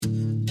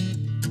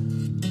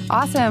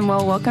Awesome.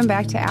 Well, welcome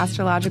back to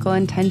Astrological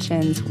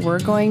Intentions.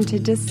 We're going to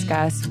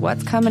discuss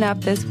what's coming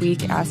up this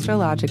week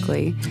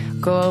astrologically,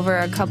 go over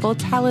a couple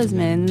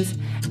talismans,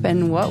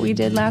 and what we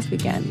did last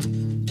weekend.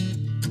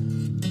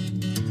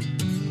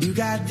 You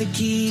got the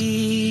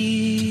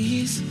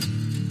keys.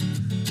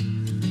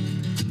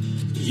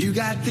 You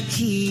got the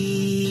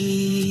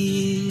keys.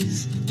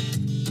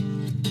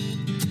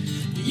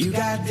 You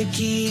got the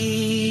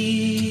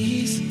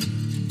keys.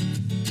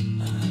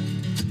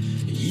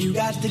 You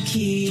got the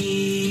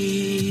keys.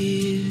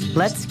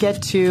 Let's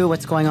get to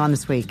what's going on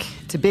this week.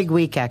 It's a big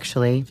week,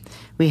 actually.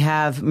 We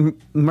have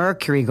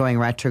Mercury going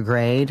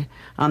retrograde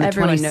on the 26th.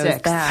 Everyone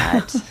knows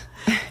that.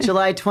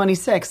 July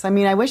 26th. I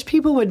mean, I wish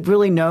people would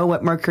really know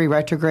what Mercury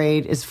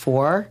retrograde is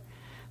for,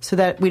 so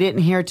that we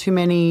didn't hear too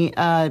many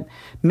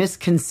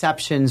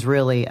misconceptions,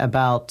 really,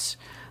 about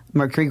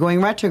Mercury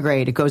going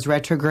retrograde. It goes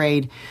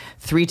retrograde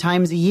 3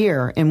 times a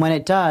year, and when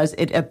it does,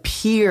 it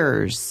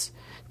appears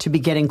to be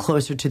getting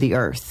closer to the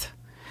Earth.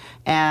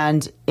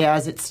 And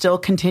as it's still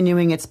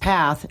continuing its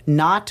path,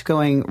 not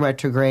going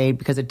retrograde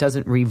because it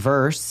doesn't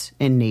reverse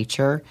in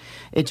nature,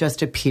 it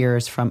just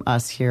appears from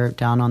us here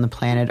down on the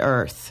planet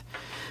Earth.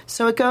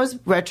 So it goes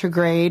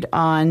retrograde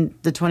on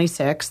the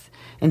 26th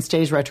and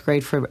stays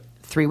retrograde for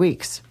 3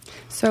 weeks.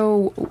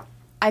 So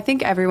I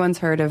think everyone's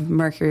heard of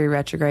Mercury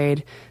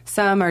retrograde.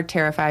 Some are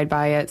terrified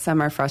by it.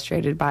 Some are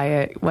frustrated by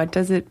it. What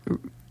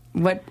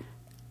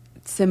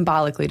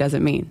symbolically does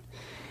it mean?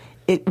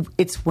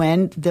 It's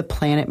when the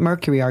planet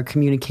Mercury, our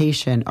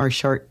communication, our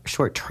short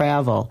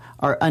travel,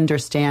 our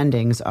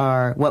understandings,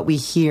 our what we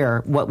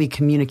hear, what we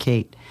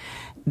communicate,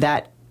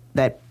 that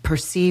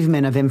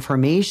perceivement of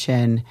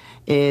information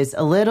is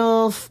a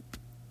little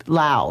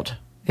loud.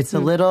 It's a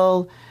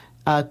little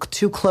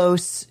too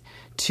close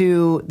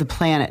to the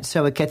planet,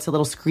 so it gets a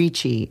little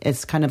screechy.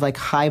 It's kind of like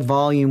high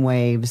volume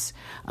waves,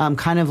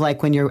 kind of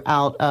like when you're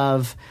out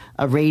of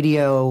a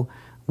radio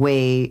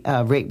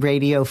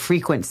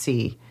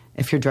frequency.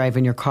 If you're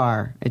driving your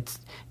car,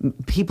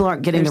 people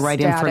aren't getting the right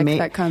information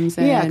that comes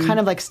in. Yeah, kind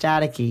of like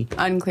staticky,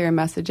 unclear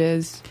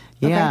messages.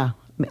 Yeah,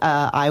 okay.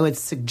 I would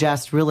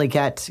suggest really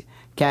get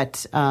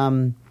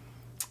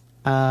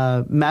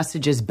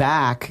messages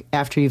back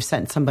after you've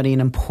sent somebody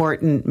an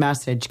important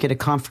message. Get a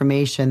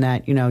confirmation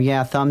that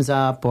thumbs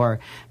up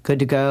or good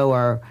to go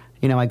or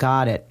I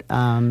got it.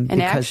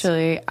 And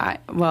actually,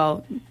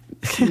 not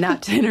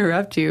to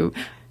interrupt you,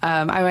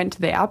 I went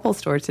to the Apple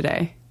store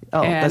today.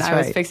 Oh, and that's I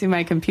was right. fixing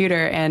my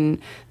computer, and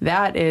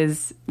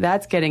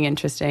that's getting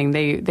interesting.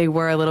 They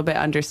were a little bit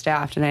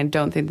understaffed, and I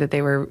don't think that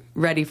they were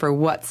ready for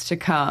what's to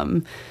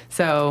come.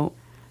 So,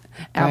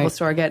 Apple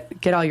Store,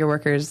 get all your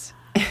workers.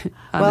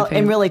 Well,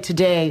 and really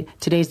today's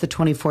the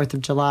 24th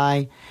of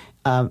July.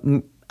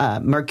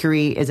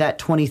 Mercury is at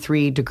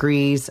 23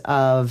 degrees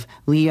of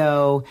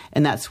Leo,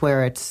 and that's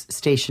where it's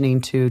stationing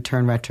to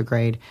turn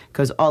retrograde. It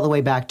goes all the way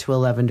back to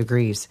 11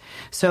 degrees.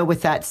 So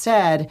with that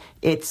said,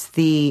 it's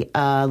the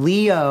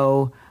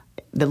Leos,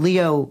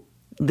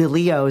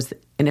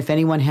 and if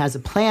anyone has a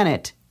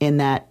planet in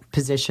that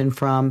position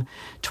from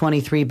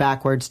 23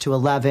 backwards to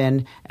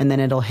 11, and then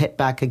it'll hit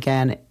back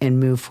again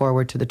and move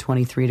forward to the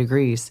 23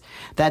 degrees.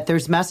 That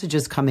there's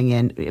messages coming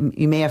in.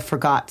 You may have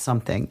forgot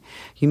something.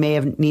 You may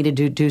have needed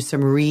to do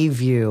some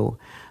review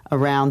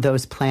around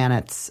those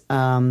planets,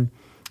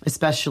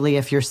 especially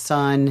if your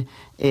sun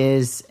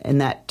is in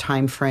that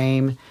time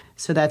frame.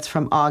 So that's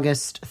from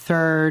August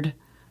 3rd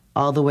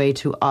all the way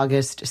to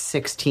August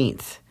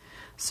 16th.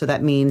 So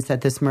that means that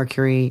this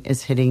Mercury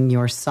is hitting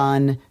your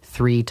sun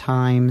 3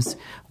 times.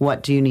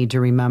 What do you need to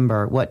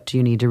remember? What do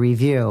you need to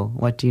review?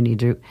 What do you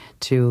need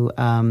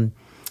to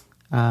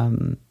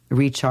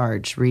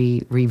recharge,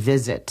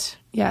 revisit?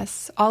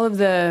 Yes, all of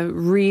the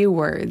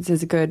words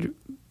is a good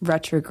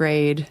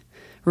retrograde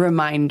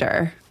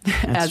reminder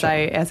as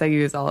I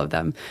use all of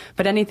them.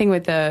 But anything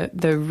with the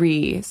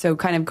so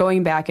kind of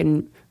going back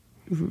and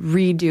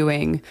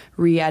redoing,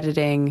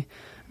 re-editing,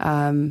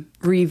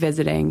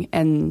 revisiting,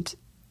 and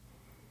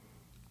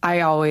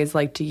I always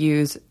like to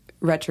use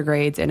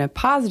retrogrades in a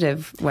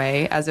positive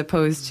way as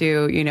opposed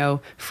to,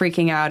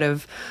 freaking out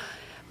of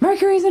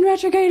Mercury's in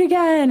retrograde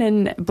again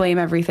and blame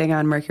everything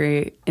on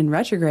Mercury in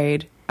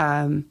retrograde.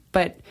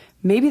 But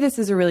maybe this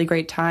is a really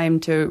great time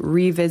to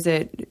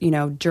revisit,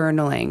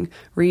 journaling,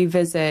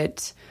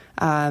 revisit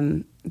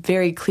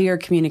very clear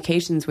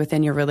communications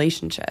within your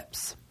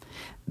relationships.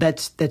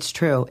 That's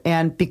true.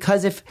 And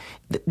because if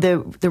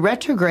the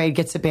retrograde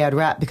gets a bad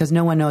rap because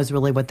no one knows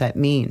really what that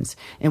means.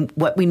 And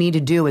what we need to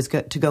do is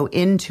to go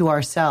into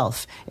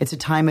ourself. It's a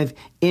time of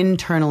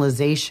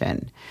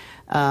internalization.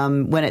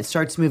 When it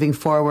starts moving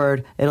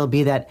forward, it'll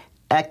be that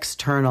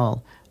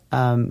external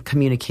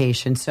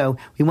communication. So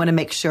we want to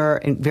make sure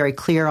and very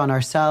clear on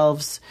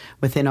ourselves,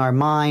 within our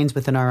minds,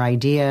 within our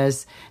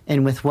ideas,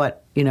 and with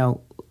what,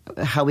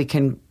 how we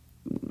can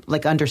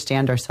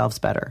understand ourselves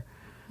better.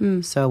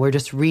 So we're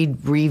just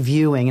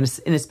reviewing,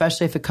 and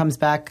especially if it comes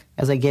back,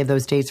 as I gave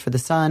those dates for the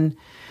sun,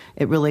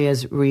 it really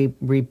is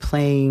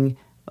replaying.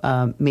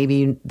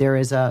 Maybe there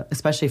is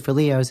especially for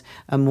Leos,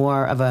 a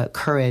more of a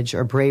courage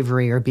or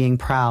bravery or being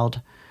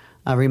proud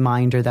a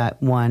reminder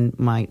that one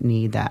might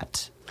need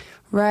that.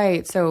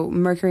 Right. So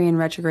Mercury in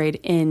retrograde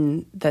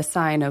in the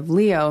sign of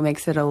Leo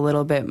makes it a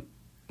little bit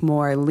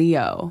more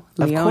Leonian.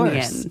 Of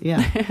course.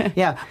 Yeah.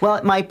 Yeah. Well,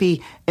 it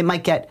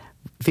might get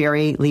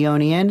very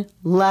Leonian,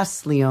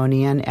 less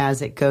Leonian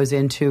as it goes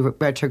into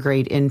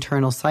retrograde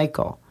internal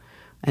cycle,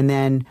 and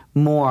then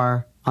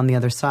more on the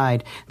other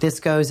side. This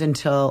goes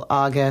until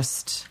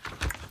August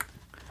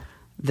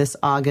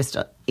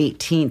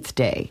 18th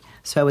day.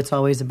 So it's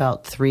always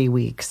about 3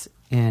 weeks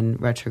in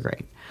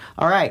retrograde.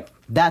 All right.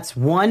 That's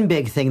one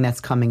big thing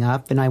that's coming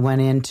up, and I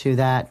went into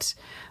that.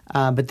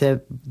 But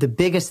the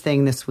biggest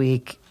thing this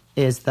week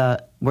is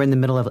we're in the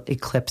middle of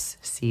eclipse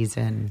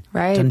season.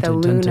 Right, the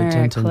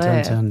lunar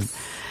eclipse.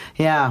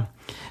 Yeah.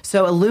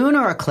 So a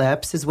lunar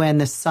eclipse is when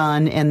the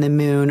sun and the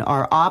moon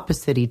are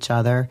opposite each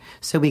other,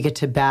 so we get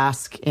to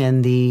bask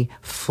in the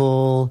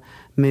full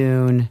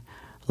moon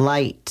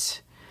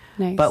light.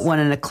 Nice. But when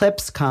an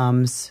eclipse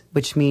comes,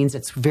 which means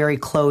it's very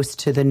close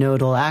to the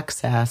nodal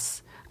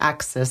axis,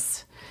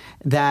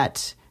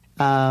 that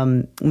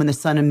when the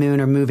sun and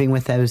moon are moving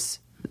with those,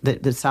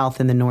 the south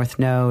and the north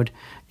node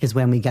is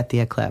when we get the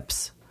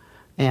eclipse.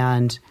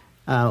 And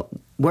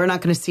we're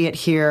not going to see it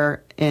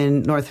here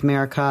in North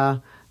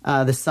America.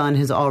 The sun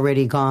has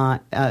already gone.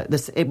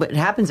 It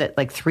happens at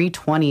like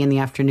 3:20 in the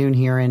afternoon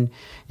here in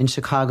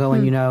Chicago,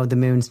 and the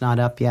moon's not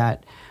up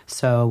yet.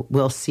 So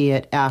we'll see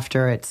it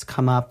after it's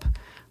come up,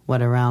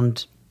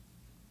 around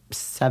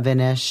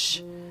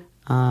 7-ish,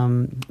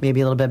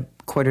 maybe a little bit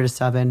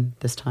 6:45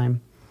 this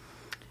time.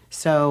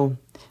 So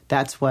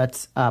that's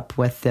what's up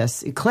with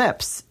this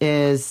eclipse,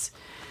 is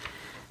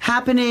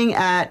happening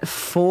at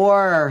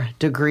 4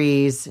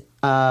 degrees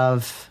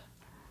of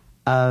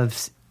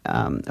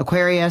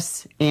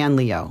Aquarius and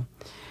Leo.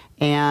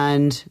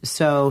 And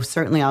so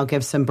certainly I'll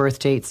give some birth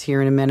dates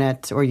here in a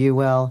minute, or you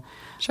will.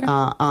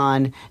 Sure.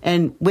 And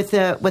with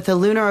the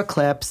lunar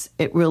eclipse,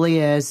 it really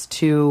is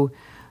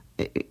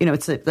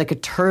it's like a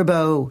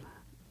turbo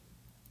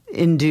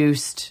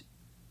induced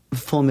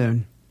full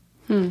moon.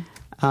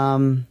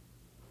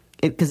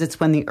 Because it's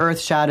when the Earth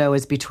shadow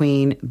is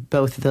between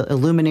both the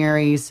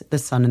luminaries, the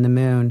sun and the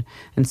moon.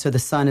 And so the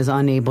sun is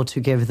unable to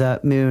give the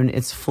moon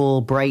its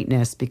full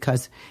brightness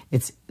because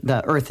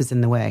the Earth is in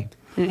the way.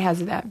 And it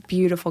has that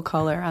beautiful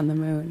color on the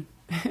moon.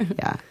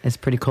 Yeah, it's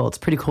pretty cool. It's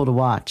pretty cool to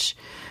watch.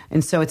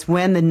 And so it's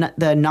when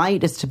the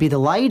night is to be the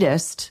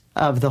lightest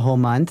of the whole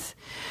month,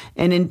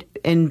 and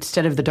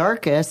instead of the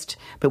darkest,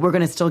 but we're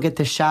going to still get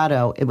the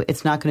shadow.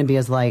 It's not going to be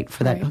as light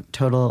for that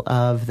total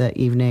of the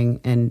evening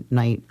and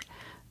night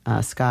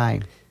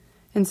sky.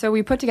 And so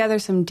we put together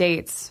some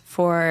dates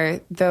for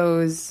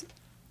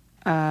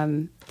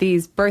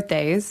these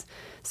birthdays.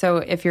 So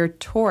if you're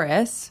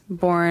Taurus,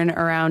 born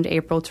around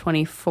April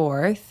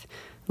 24th,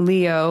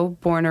 Leo,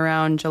 born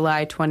around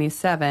July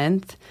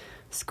 27th,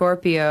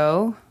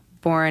 Scorpio,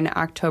 born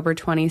October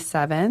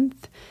 27th,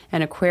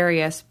 and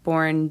Aquarius,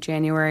 born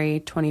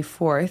January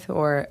 24th,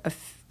 or a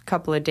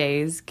couple of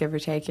days, give or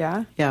take,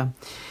 yeah? Yeah.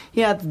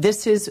 Yeah,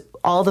 this is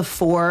all the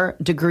 4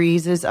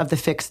 degrees of the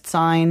fixed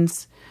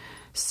signs.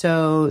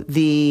 So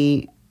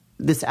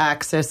this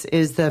axis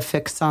is the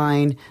fixed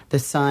sign. The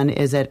sun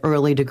is at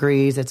early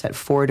degrees. It's at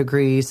 4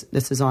 degrees.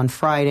 This is on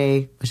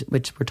Friday,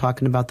 which we're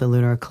talking about the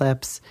lunar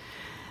eclipse.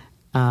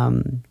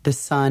 The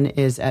sun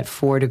is at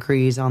 4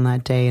 degrees on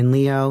that day in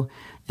Leo,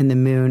 and the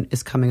moon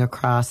is coming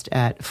across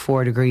at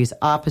 4 degrees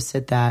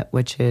opposite that,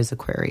 which is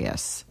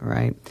Aquarius,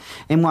 right?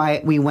 And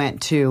why we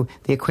went to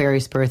the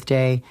Aquarius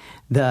birthday,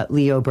 the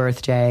Leo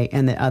birthday,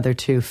 and the other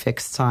 2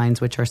 fixed signs,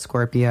 which are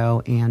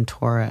Scorpio and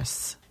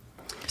Taurus.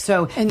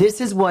 So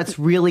this is what's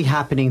really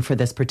happening for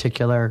this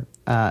particular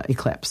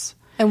eclipse.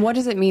 And what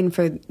does it mean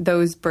for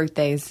those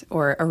birthdays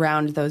or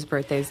around those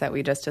birthdays that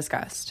we just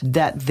discussed?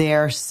 That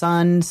their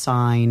sun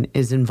sign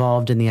is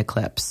involved in the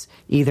eclipse,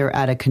 either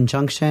at a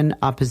conjunction,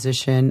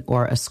 opposition,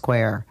 or a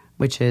square,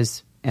 which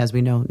is, as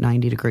we know,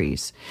 90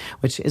 degrees,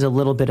 which is a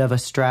little bit of a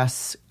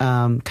stress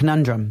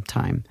conundrum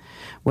time,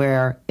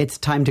 where it's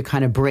time to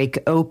kind of break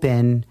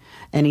open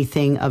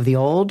anything of the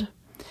old,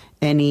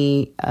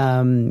 any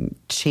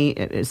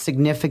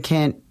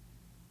significant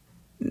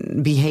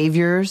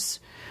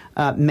behaviors,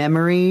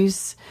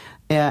 memories.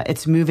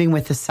 It's moving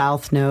with the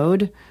south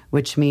node,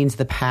 which means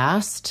the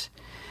past.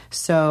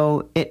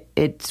 So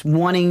it's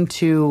wanting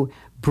to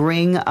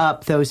bring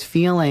up those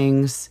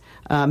feelings,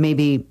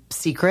 maybe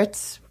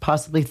secrets,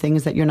 possibly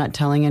things that you're not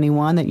telling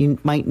anyone that you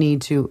might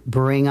need to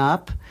bring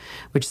up,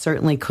 which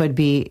certainly could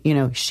be,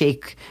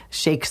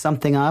 shake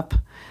something up.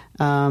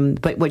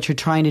 But what you're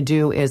trying to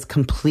do is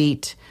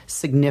complete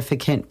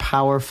significant,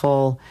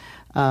 powerful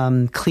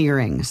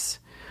clearings.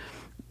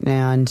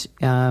 And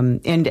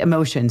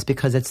emotions,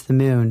 because it's the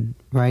moon,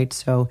 right?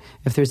 So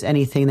if there's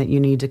anything that you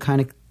need to kind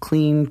of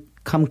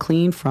come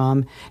clean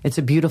from, it's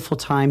a beautiful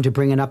time to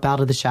bring it up out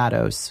of the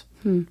shadows.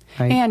 Right?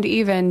 And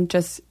even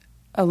just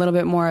a little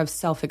bit more of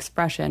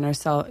self-expression or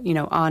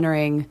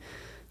honoring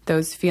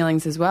those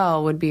feelings as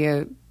well would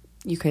be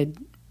you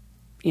could,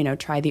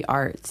 try the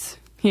arts,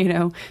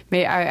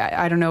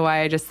 I don't know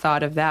why I just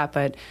thought of that,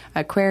 but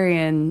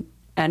Aquarian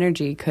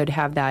energy could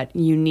have that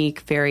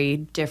unique, very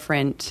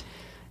different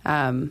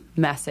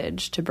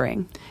message to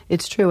bring.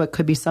 It's true. It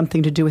could be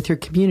something to do with your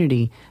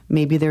community.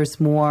 Maybe there's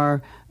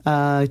more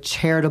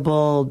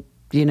charitable,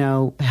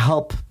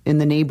 help in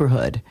the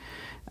neighborhood.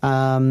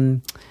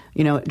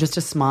 Just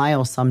a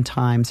smile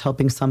sometimes,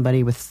 helping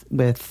somebody with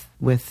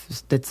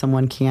that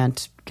someone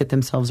can't get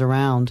themselves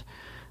around.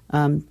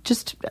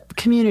 Just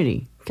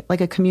community,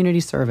 like a community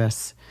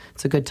service.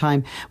 It's a good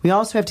time. We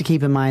also have to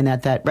keep in mind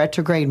that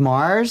retrograde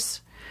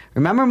Mars,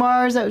 remember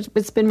Mars?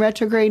 It's been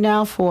retrograde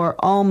now for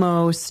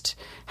almost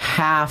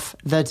half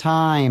the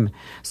time.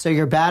 So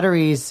your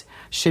batteries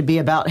should be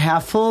about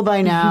half full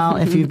by now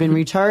if you've been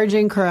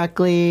recharging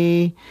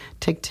correctly.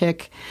 Tick,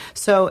 tick.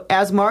 So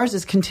as Mars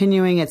is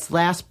continuing its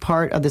last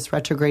part of this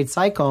retrograde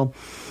cycle,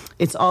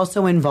 it's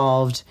also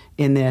involved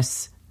in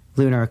this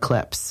lunar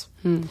eclipse.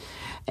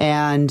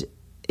 And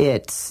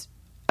it's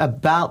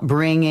about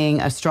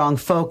bringing a strong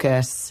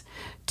focus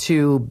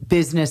to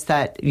business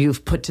that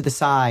you've put to the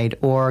side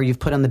or you've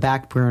put on the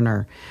back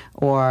burner,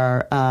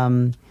 or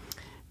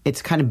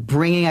it's kind of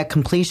bringing a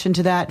completion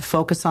to that,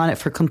 focus on it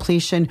for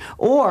completion,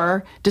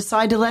 or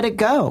decide to let it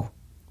go.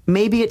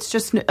 Maybe it's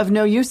just of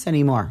no use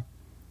anymore,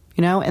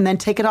 and then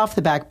take it off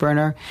the back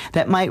burner.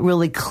 That might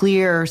really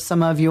clear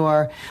some of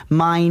your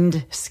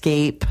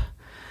mindscape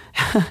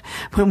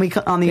when we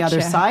come on the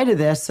other side of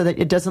this, so that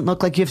it doesn't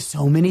look like you have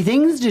so many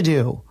things to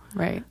do.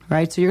 Right.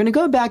 So you're going to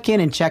go back in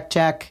and check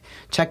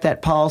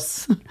that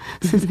pulse,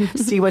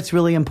 see what's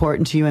really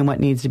important to you and what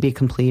needs to be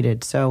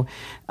completed. So,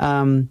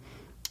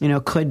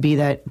 could be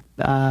that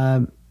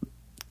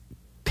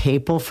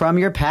people from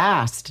your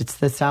past, it's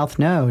the South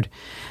Node,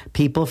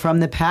 people from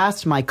the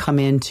past might come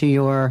into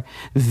your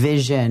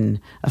vision,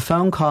 a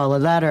phone call, a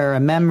letter, a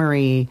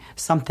memory,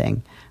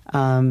 something,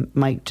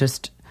 might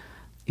just,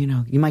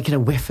 you might get a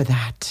whiff of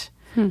that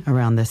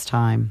around this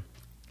time.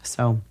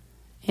 So.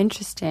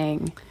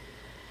 Interesting.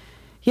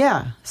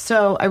 Yeah.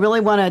 So I really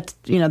want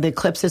to, the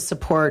eclipses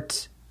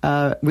support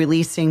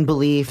releasing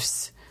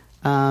beliefs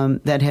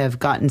that have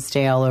gotten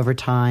stale over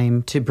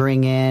time, to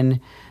bring in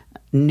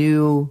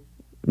new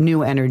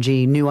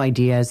energy, new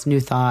ideas, new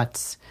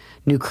thoughts,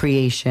 new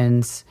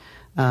creations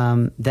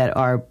that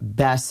are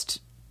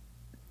best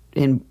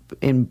in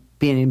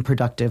being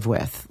productive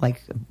with,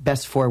 like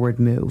best forward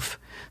move.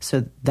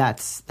 So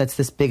that's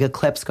this big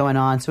eclipse going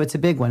on. So it's a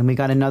big one. We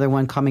got another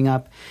one coming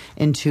up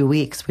in 2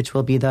 weeks, which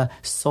will be the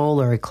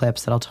solar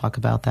eclipse that I'll talk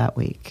about that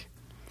week.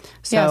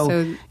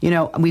 So,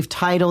 we've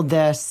titled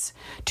this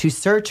 "To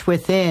Search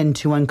Within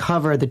to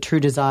Uncover the True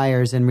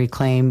Desires and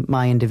Reclaim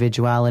My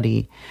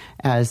Individuality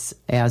as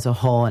a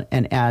whole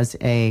and as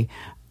a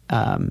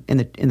in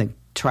the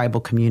tribal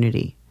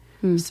community."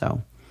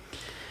 So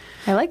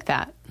I like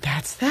that.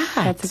 That's that.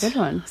 That's a good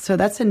one. So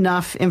that's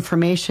enough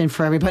information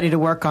for everybody to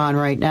work on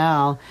right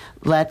now.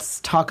 Let's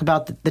talk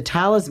about the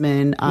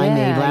talisman I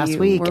made last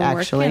week,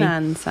 actually. We're working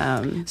on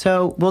some.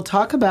 So we'll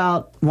talk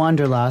about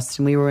Wanderlust,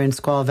 and we were in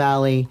Squaw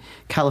Valley,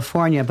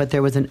 California, but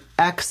there was an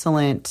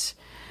excellent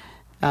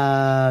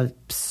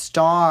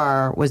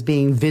star was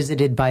being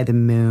visited by the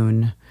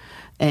moon,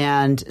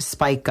 and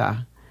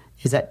Spica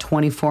is at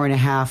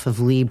 24.5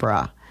 of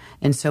Libra.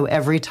 And so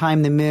every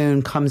time the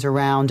moon comes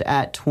around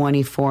at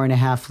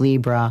 24.5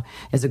 Libra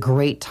is a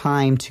great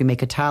time to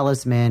make a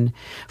talisman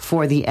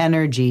for the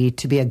energy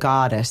to be a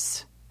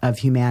goddess of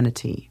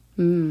humanity.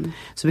 So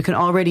we can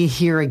already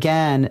hear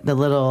again the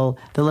little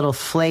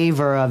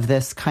flavor of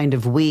this kind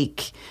of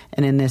week,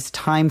 and in this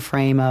time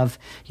frame of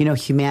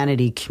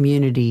humanity,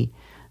 community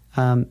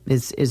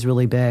is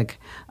really big.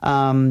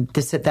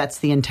 That's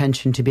the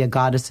intention, to be a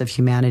goddess of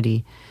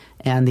humanity,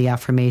 and the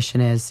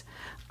affirmation is,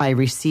 I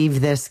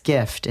receive this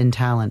gift and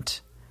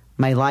talent.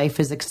 My life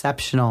is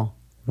exceptional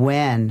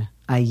when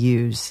I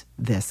use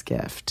this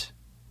gift.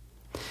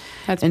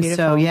 That's and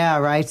beautiful. So, yeah,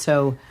 right.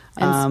 So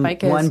one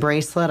is...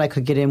 bracelet, I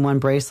could get in one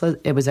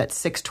bracelet. It was at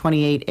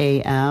 6:28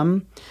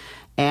 a.m.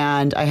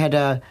 And I had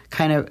to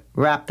kind of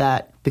wrap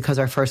that because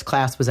our first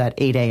class was at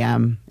 8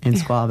 a.m. in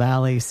Squaw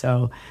Valley.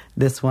 So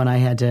this one I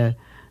had to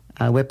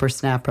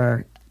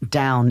whippersnapper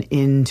down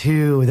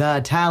into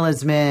the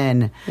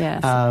talisman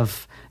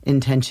of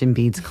intention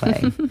beads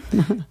clay.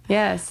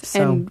 Yes.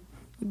 So,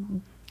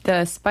 and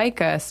the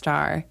Spica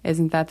star,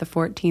 isn't that the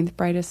 14th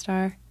brightest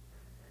star?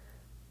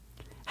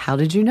 How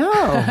did you know?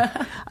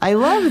 I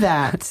love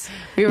that.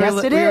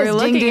 Yes, it is. We were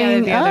looking ding, at it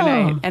ding. the other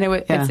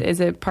night. And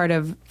is it part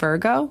of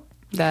Virgo?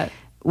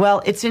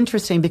 Well, it's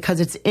interesting because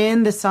it's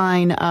in the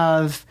sign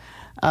of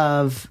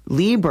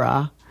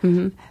Libra.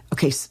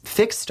 Okay,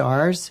 fixed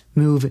stars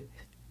move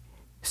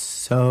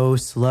so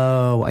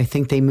slow. I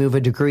think they move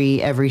a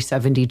degree every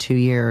 72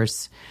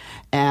 years.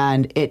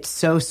 And it's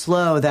so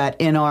slow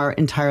that in our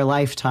entire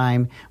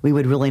lifetime, we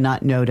would really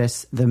not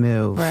notice the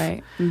move.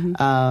 Right.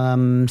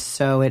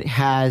 So it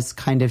has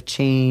kind of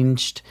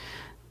changed.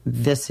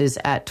 This is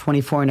at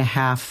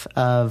 24.5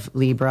 of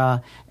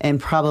Libra, and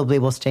probably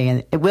will stay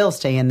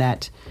in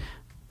that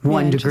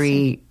 1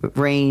 degree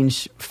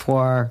range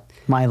for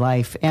my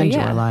life and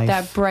your life.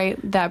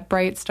 That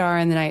bright star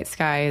in the night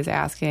sky is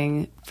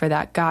asking for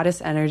that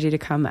goddess energy to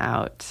come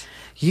out.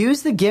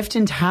 Use the gift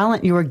and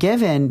talent you were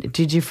given.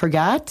 Did you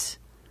forget?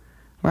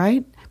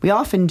 Right? We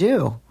often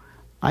do.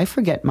 I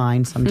forget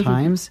mine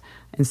sometimes.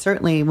 And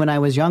certainly when I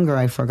was younger,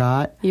 I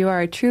forgot. You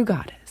are a true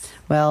goddess.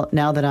 Well,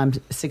 now that I'm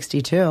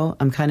 62,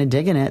 I'm kind of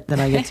digging it that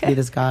I get to be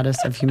this goddess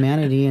of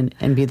humanity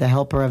and be the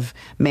helper of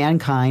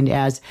mankind,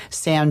 as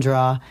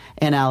Sandra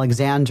and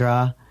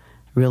Alexandra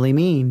really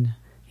mean.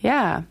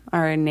 Yeah,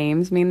 our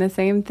names mean the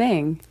same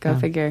thing. Go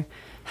figure.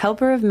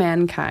 Helper of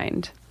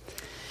mankind.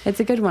 It's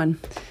a good one.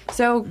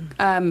 So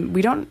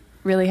we don't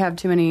really have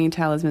too many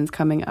talismans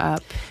coming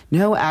up.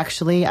 No,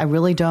 actually, I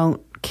really don't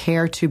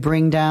care to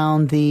bring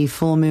down the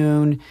full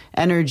moon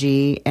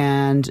energy,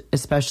 and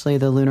especially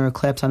the lunar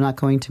eclipse. I'm not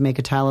going to make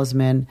a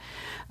talisman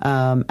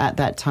at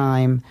that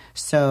time,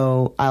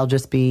 so I'll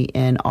just be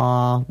in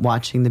awe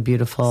watching the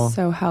beautiful.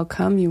 So how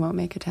come you won't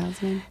make a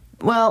talisman?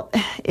 Well,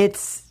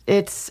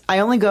 it's I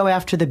only go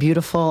after the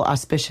beautiful,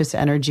 auspicious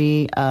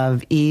energy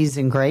of ease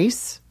and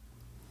grace.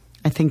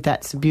 I think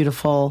that's a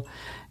beautiful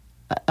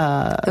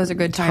those are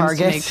good times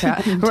target, to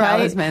make right?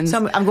 talismans.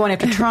 So I'm going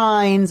after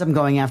trines. I'm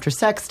going after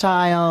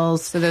sextiles.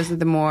 So those are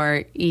the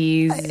more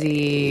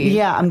easy.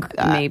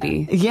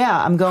 Maybe.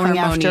 I'm going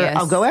harmonious.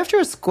 I'll go after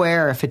a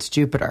square if it's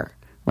Jupiter,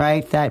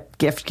 right? That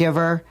gift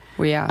giver.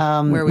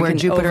 Where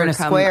Jupiter in a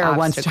square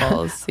wants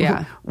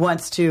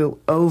to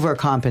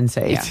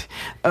overcompensate.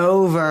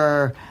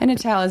 And a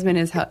talisman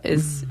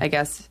is I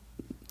guess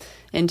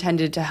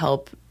intended to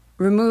help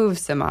remove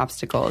some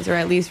obstacles, or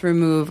at least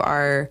remove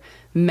our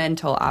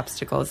mental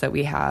obstacles that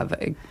we have,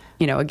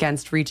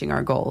 against reaching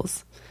our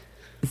goals.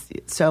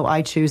 So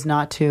I choose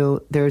not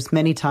to. There's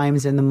many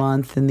times in the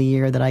month and the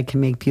year that I can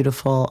make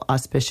beautiful,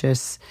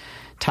 auspicious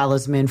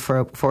talisman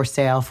for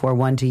sale for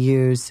one to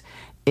use.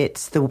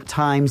 It's the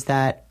times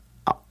that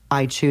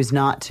I choose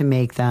not to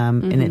make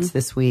them, and it's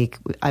this week.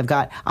 I've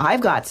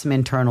got some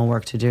internal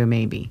work to do,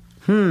 maybe.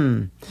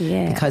 Yeah.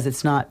 Because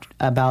it's not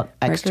about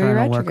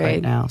external work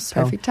right now.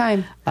 So, perfect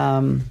time.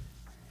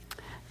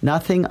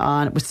 Nothing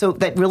on. So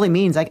that really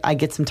means I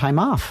get some time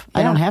off. Yeah.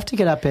 I don't have to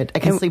get up I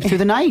can sleep through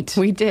the night.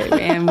 We did,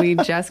 and we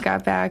just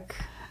got back.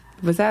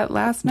 Was that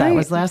last night? That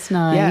was last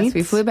night. Yes,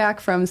 we flew back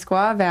from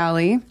Squaw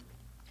Valley,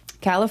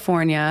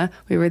 California.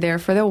 We were there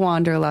for the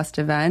Wanderlust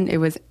event. It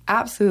was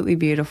absolutely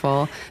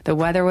beautiful. The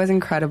weather was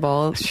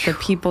incredible. The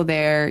people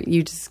there,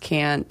 you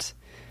can't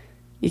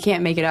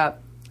make it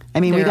up. I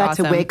mean, we got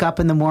awesome. to wake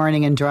up in the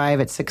morning and drive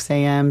at 6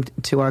 a.m.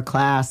 to our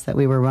class that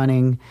we were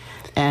running.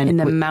 And in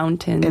the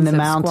mountains.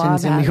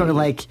 And we were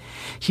like,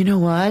 you know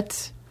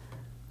what?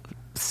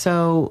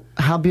 So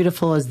how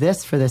beautiful is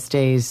this for this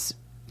day's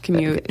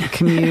commute?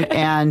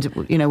 And,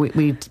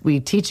 we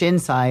teach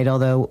inside,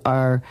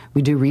 although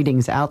we do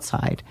readings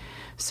outside.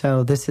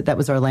 So that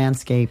was our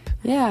landscape.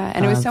 Yeah,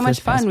 and it was so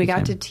much fun. We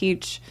got to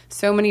teach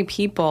so many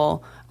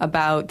people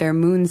about their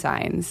moon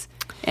signs.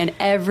 And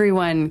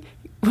everyone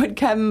would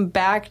come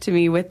back to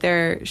me with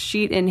their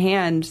sheet in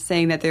hand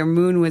saying that their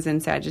moon was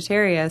in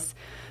Sagittarius,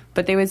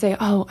 but they would say,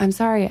 "Oh, I'm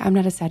sorry, I'm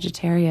not a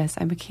Sagittarius,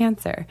 I'm a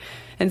Cancer."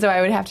 And so I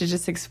would have to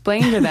just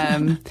explain to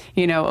them,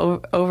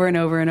 over and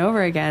over and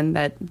over again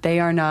that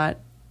they are not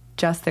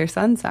just their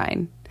sun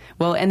sign.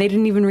 Well, and they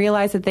didn't even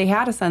realize that they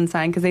had a sun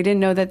sign because they didn't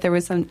know that there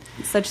was some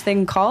such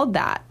thing called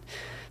that.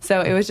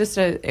 So it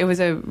was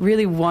a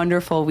really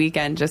wonderful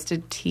weekend just to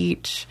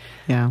teach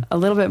a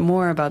little bit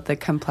more about the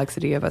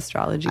complexity of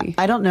astrology.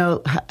 I don't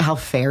know how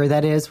fair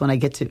that is when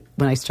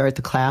I start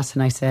the class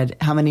and I said,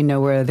 how many know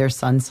where their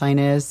sun sign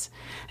is?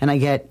 And I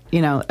get,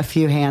 a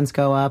few hands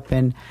go up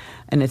and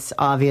it's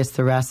obvious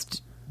the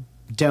rest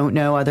don't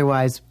know.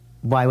 Otherwise,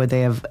 why would they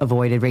have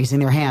avoided raising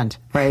their hand,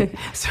 right?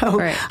 So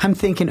right. I'm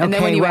thinking, and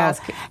then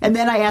and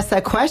then I ask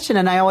that question,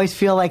 and I always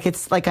feel like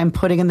it's like I'm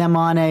putting them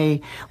on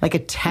a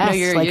test,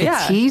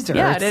 a teaser.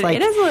 Yeah, it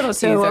is a little teaser.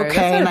 So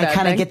okay, and I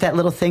kind of get that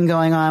little thing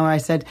going on where I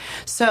said,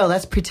 so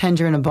let's pretend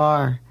you're in a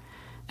bar,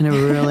 and a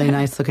really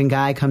nice looking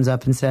guy comes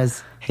up and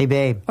says, "Hey,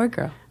 babe, or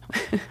girl,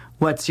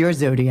 what's your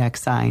zodiac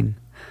sign?"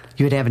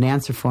 You would have an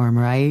answer for him,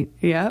 right?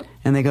 Yeah.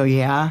 And they go,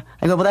 "Yeah."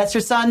 I go, "Well, that's your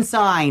sun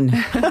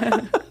sign."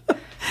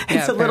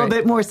 It's a little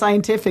bit more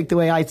scientific the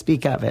way I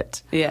speak of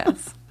it.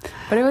 Yes.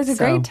 But it was a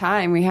great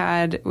time. We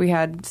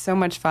had so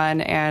much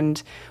fun,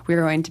 and we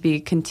were going to be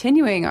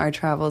continuing our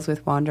travels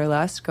with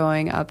Wanderlust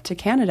going up to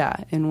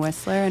Canada in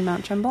Whistler and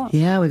Mount Tremblant.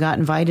 Yeah, we got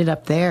invited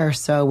up there.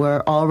 So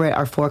we're already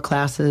our 4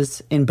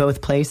 classes in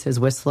both places.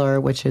 Whistler,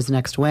 which is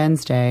next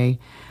Wednesday.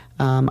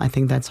 I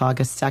think that's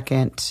August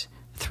 2nd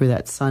through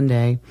that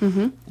Sunday.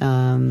 Mm-hmm.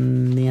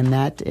 And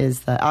that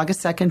is the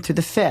August 2nd through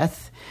the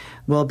 5th.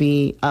 We'll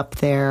be up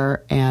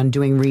there and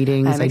doing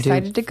readings. I'm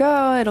excited to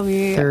go. It'll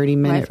be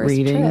 30-minute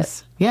readings.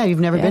 Trip. Yeah, you've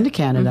never been to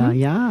Canada. Mm-hmm.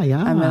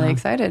 Yeah. I'm really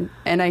excited.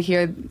 And I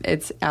hear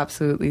it's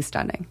absolutely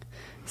stunning.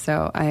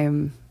 So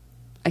I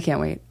can't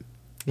wait.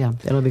 Yeah,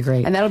 it'll be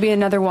great. And that'll be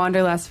another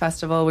Wanderlust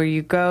festival where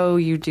you go,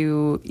 you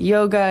do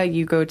yoga,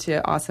 you go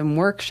to awesome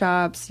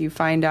workshops, you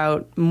find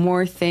out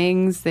more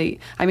things. I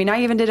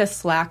even did a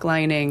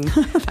slacklining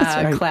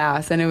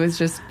class, and it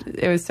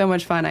was so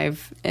much fun.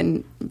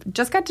 And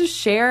just got to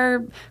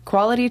share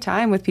quality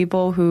time with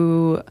people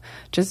who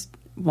just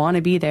want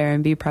to be there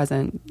and be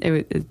present.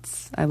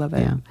 I love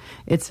it. Yeah,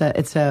 it's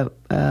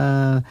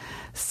a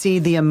see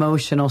the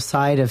emotional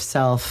side of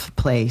self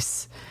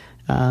place.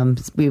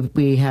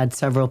 We had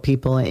several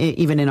people,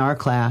 even in our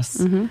class,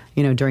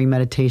 during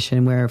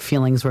meditation, where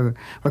feelings were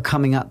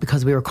coming up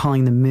because we were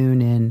calling the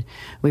moon in.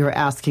 We were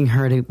asking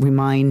her to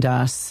remind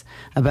us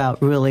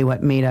about really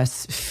what made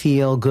us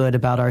feel good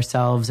about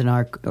ourselves and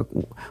our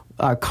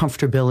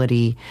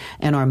comfortability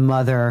and our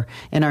mother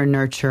and our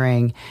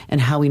nurturing and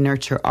how we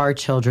nurture our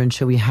children,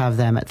 should we have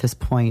them at this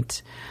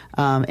point,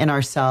 and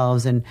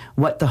ourselves, and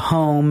what the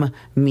home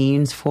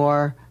means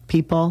for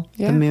people.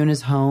 Yeah. The moon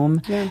is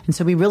home. Yeah. And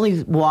so we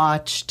really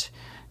watched,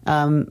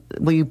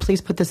 will you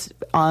please put this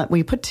on, will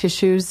you put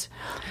tissues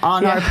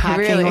on our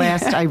packing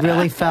list? I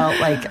really felt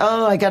like,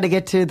 I got to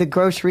get to the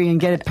grocery and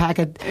get a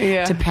packet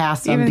to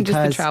pass them. Even because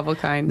just the travel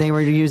kind. They were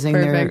using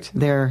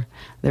their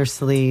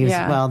sleeves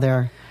while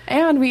they're...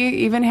 And we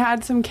even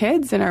had some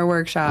kids in our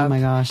workshop. Oh my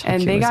gosh.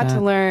 And they got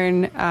to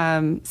learn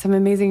some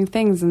amazing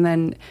things. And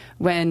then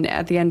when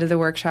at the end of the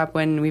workshop,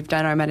 when we've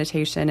done our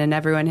meditation and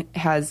everyone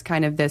has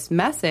kind of this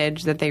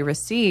message that they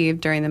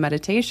received during the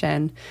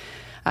meditation,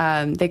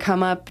 they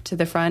come up to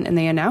the front and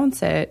they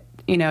announce it,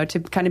 to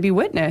kind of be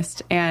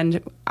witnessed.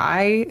 And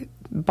I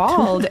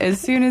bawled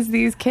as soon as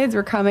these kids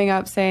were coming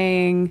up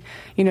saying,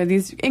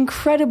 these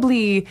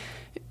incredibly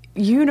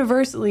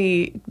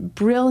universally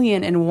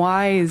brilliant and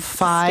wise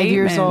 5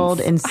 years old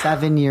and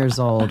 7 years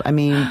old. I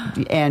mean,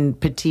 and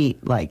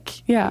petite,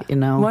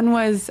 One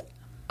was,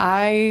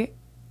 I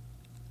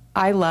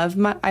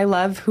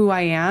love who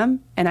I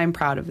am, and I'm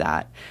proud of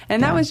that.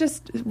 And that was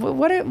just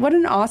what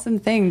an awesome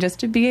thing,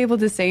 just to be able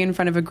to say in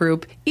front of a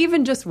group,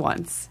 even just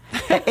once.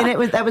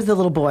 And that was the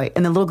little boy,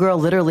 and the little girl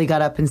literally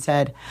got up and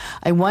said,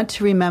 "I want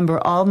to remember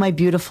all my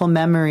beautiful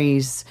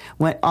memories,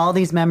 all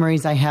these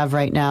memories I have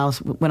right now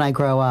when I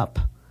grow up."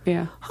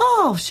 Yeah.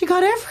 Oh, she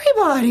got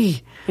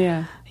everybody.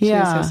 Yeah. She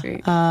was so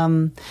sweet.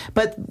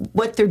 But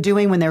what they're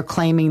doing when they're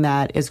claiming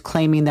that is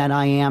claiming that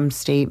I am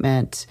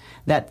statement,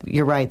 that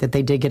you're right, that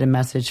they did get a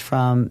message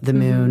from the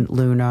moon,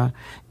 Luna,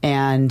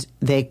 and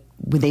they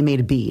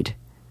made a bead.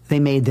 They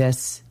made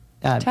this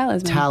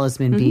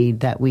talisman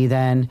bead that we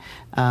then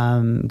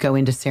go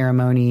into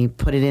ceremony,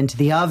 put it into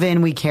the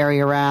oven we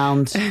carry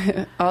around.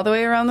 All the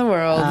way around the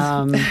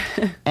world.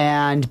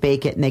 And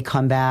bake it, and they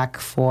come back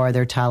for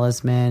their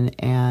talisman,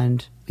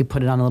 and we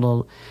put it on a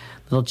little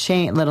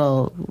chain,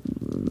 little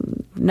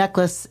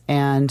necklace,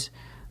 and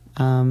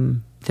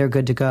they're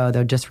good to go.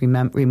 They're just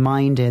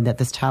reminded that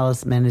this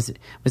talisman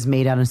was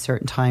made at a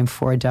certain time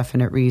for a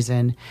definite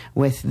reason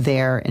with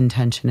their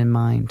intention in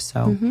mind.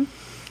 So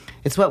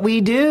it's what we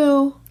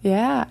do.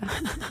 Yeah.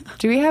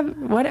 Do we have,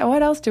 what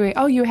else do we,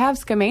 you have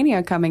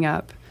Scamania coming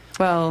up.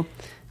 Well,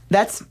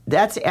 that's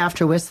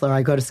after Whistler.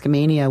 I go to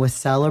Scamania with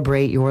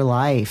Celebrate Your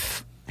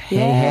Life.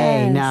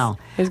 Hey, now,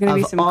 there's going to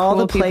be some all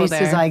cool the places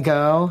there. I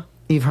go,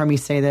 you've heard me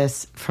say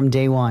this from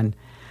day one,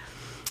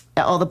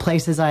 all the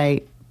places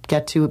I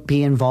get to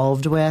be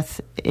involved with,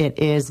 it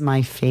is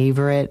my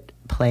favorite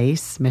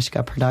place,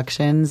 Mishka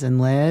Productions and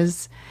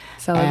Liz.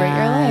 Celebrate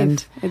Your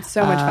Life. It's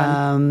so much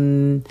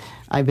fun.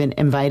 I've been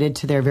invited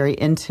to their very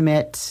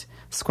intimate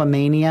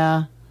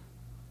Squamania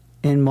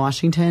in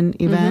Washington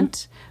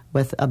event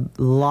with a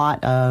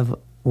lot of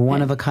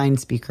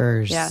one-of-a-kind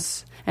speakers.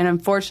 Yes. And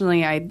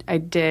unfortunately, I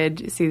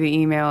did see the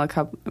email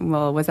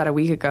was that a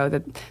week ago,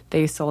 that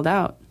they sold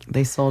out.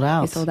 They sold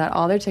out. They sold out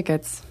all their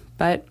tickets.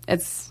 But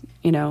it's,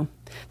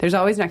 there's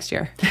always next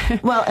year.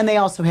 Well, and they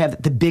also have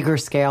the bigger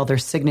scale. Their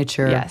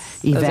signature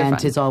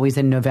event is always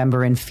in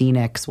November in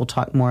Phoenix. We'll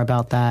talk more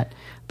about that.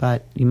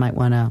 But you might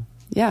want to...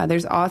 Yeah,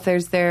 there's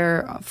authors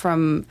there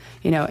from,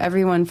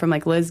 everyone from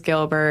like Liz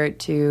Gilbert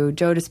to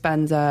Joe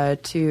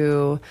Dispenza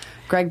to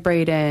Greg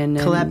Braden.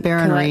 Colette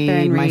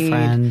Baron-Reed, my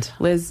friend.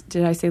 Liz,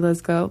 did I say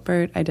Liz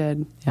Gilbert? I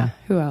did. Yeah.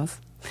 Who else?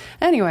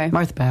 Anyway.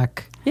 Martha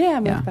Beck. Yeah,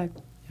 Martha Beck.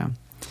 Yeah.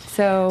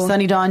 So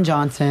Sonny Don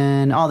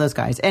Johnson, all those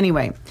guys.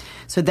 Anyway,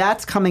 so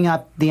that's coming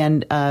up the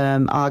end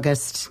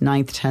August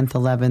 9th, 10th,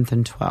 11th,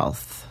 and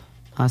 12th.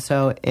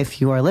 So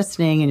if you are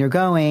listening and you're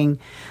going,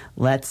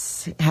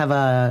 let's have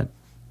a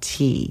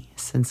tea,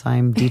 since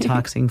I'm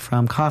detoxing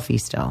from coffee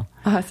still.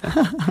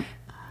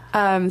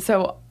 Awesome.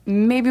 So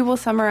maybe we'll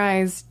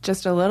summarize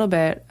just a little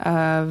bit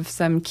of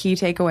some key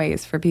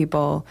takeaways for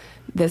people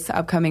this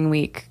upcoming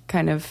week,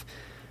 kind of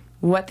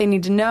what they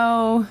need to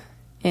know.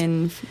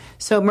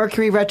 So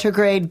Mercury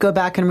retrograde, go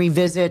back and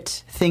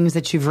revisit things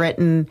that you've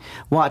written,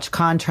 watch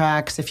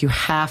contracts. If you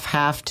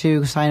have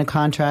to sign a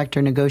contract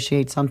or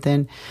negotiate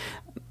something,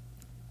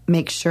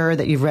 make sure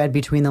that you've read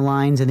between the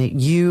lines and that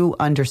you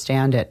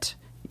understand it.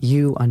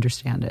 You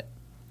understand it.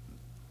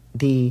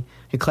 The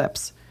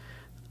eclipse,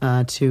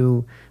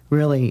 to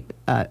really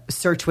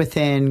search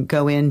within,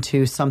 go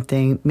into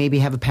something, maybe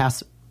have a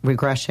past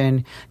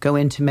regression, go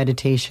into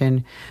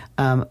meditation,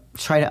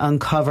 try to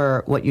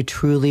uncover what you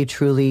truly,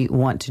 truly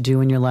want to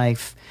do in your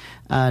life.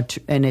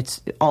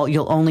 And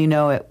you'll only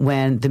know it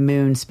when the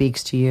moon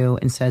speaks to you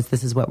and says,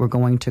 this is what we're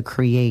going to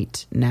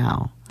create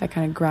now. That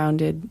kind of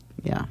grounded,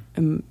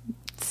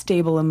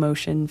 stable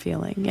emotion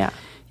feeling. Yeah.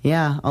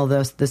 Yeah.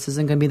 Although this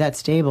isn't going to be that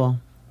stable,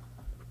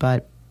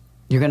 but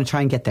you're going to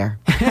try and get there.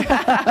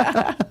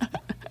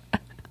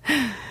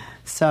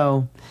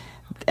 So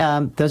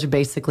those are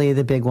basically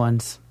the big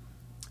ones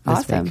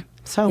this week.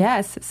 So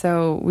yes.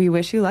 So we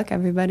wish you luck,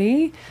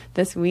 everybody,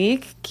 this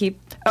week. Can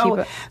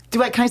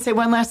I say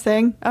one last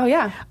thing? Oh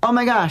yeah. Oh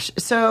my gosh.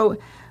 So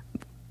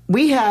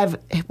we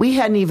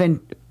hadn't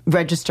even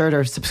registered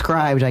or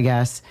subscribed, I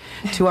guess,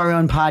 to our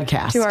own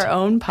podcast. To our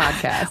own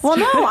podcast. Well,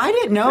 no, I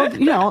didn't know.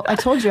 You know, I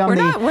told you I'm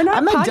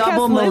a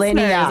double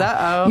millennia.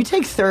 Uh-oh. You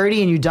take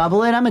 30 and you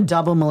double it. I'm a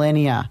double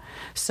millennia.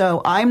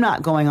 So I'm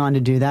not going on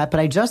to do that. But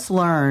I just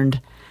learned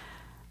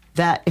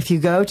that if you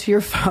go to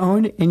your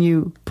phone and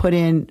you put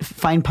in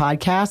Find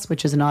Podcasts,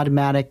 which is an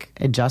automatic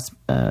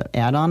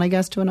add-on, I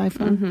guess, to an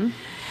iPhone,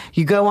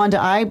 you go on to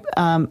our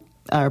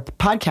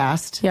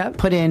podcast,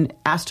 put in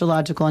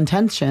Astrological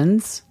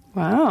Intentions.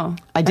 Wow.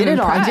 I did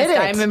it all. I did it.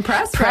 I'm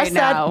impressed right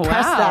now.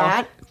 Press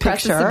that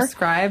press picture. the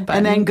subscribe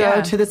button. And then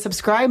go to the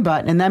subscribe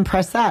button and then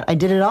press that. I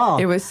did it all.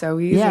 It was so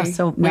easy. Yeah,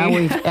 so now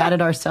we've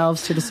added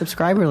ourselves to the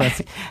subscriber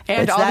list.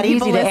 And it's that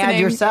easy to add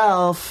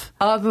yourself.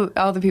 All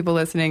the people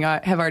listening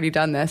have already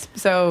done this.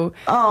 So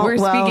we're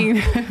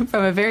speaking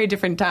from a very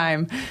different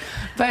time.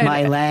 But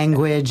my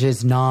language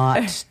is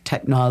not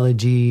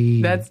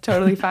technology. That's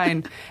totally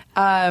fine.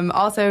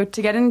 Also,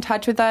 to get in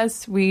touch with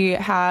us, we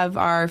have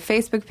our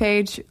Facebook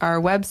page, our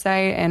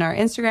website, and our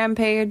Instagram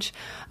page.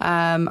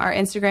 Our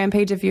Instagram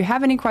page, if you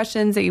have any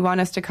questions that you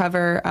want us to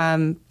cover,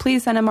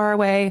 please send them our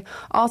way.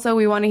 Also,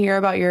 we want to hear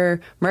about your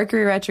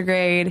Mercury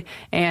retrograde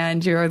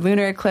and your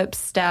lunar eclipse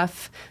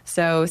stuff,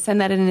 so send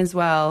that in as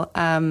well.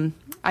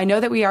 I know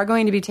that we are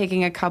going to be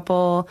taking a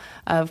couple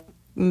of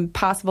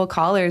possible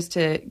callers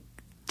to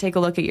take a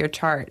look at your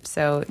chart.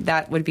 So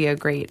that would be a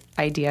great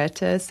idea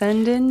to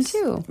send in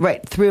too.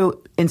 Right,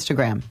 through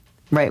Instagram,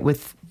 right,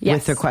 with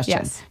their question.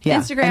 Yes. Yeah.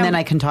 Instagram. And then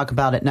I can talk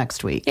about it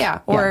next week.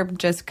 Yeah, or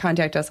just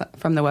contact us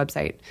from the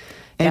website.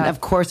 And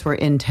of course, we're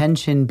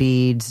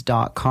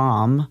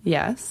intentionbeads.com.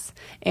 Yes.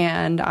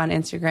 And on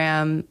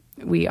Instagram,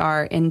 we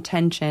are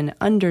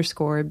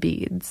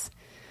intention_beads.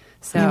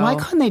 So why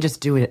couldn't they just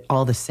do it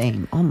all the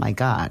same? Oh my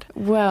God!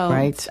 Well,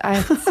 right?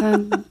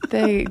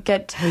 They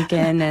get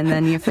taken, and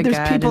then you forget,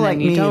 There's people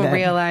and then like you don't that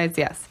realize.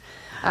 Yes.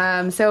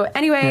 So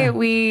anyway,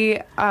 we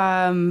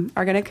are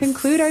going to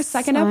conclude our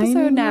second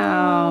episode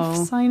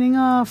now. Signing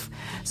off.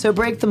 So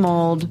break the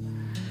mold,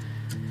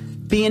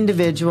 be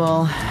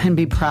individual, and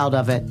be proud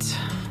of it.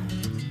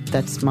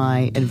 That's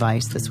my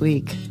advice this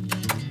week.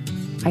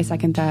 I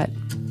second that.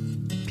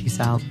 Peace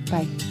out.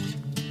 Bye.